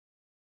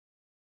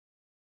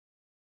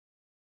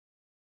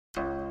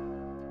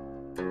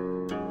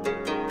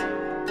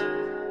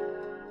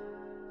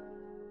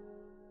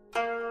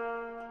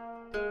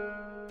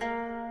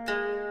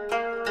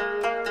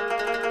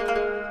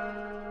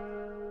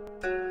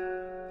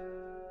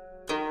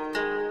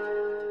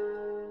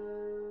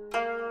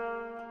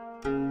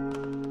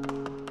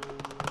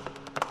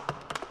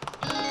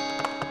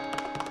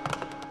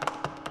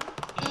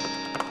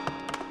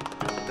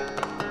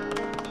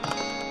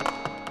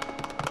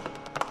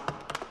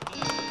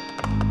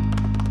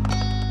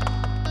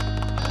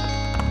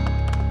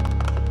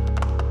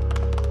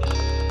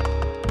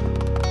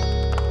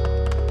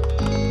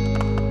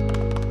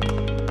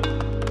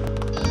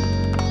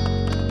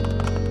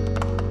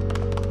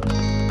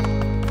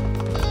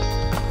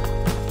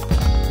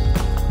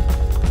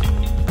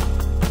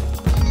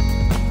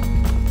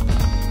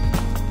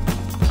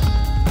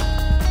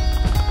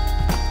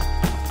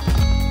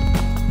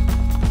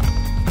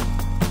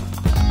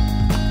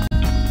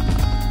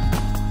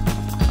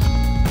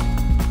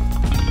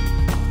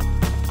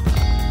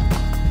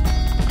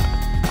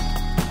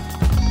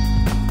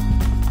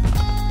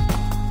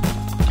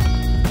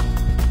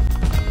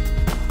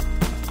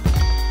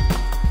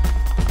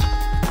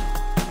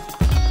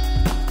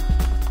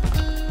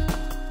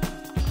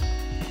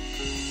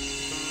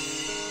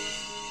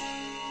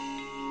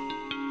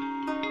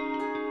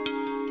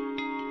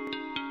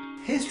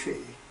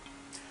history,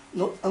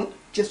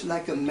 just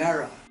like a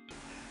mirror,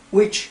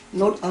 which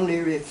not only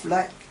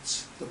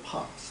reflects the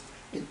past,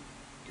 it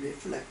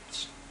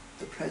reflects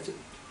the present,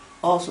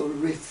 also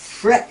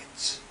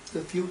reflects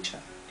the future.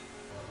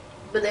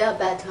 But there are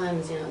bad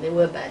times, you know, there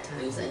were bad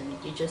times, and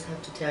you just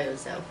have to tell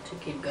yourself to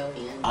keep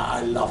going. And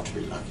I love to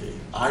be lucky.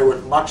 I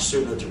would much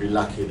sooner to be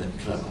lucky than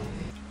clever.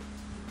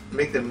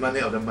 Make the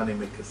money of the money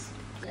makers.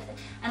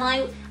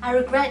 And I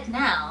regret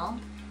now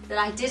that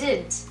I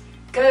didn't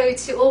go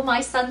to all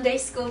my Sunday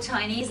school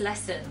Chinese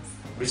lessons.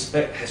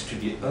 Respect has to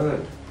be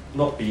earned,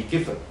 not be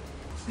given.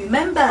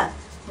 Remember,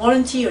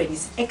 volunteering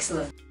is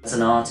excellent. As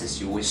an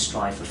artist, you always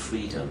strive for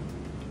freedom.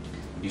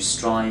 You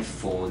strive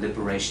for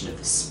liberation of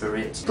the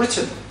spirit.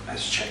 Britain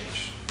has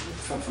changed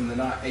from the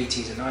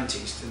 80s and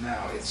 90s to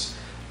now.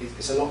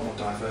 It's a lot more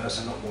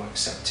diverse, a lot more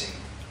accepting.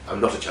 I'm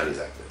not a Chinese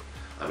actor.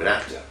 I'm an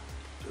actor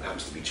who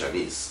happens to be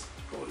Chinese,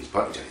 or at least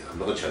partly Chinese. I'm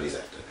not a Chinese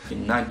actor.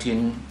 In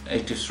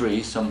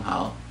 1983,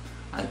 somehow,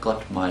 I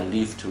got my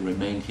leave to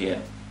remain here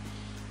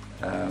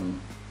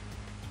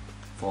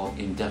for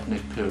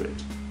indefinite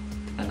period,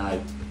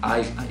 and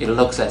it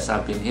looks as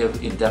I've been here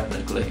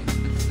indefinitely.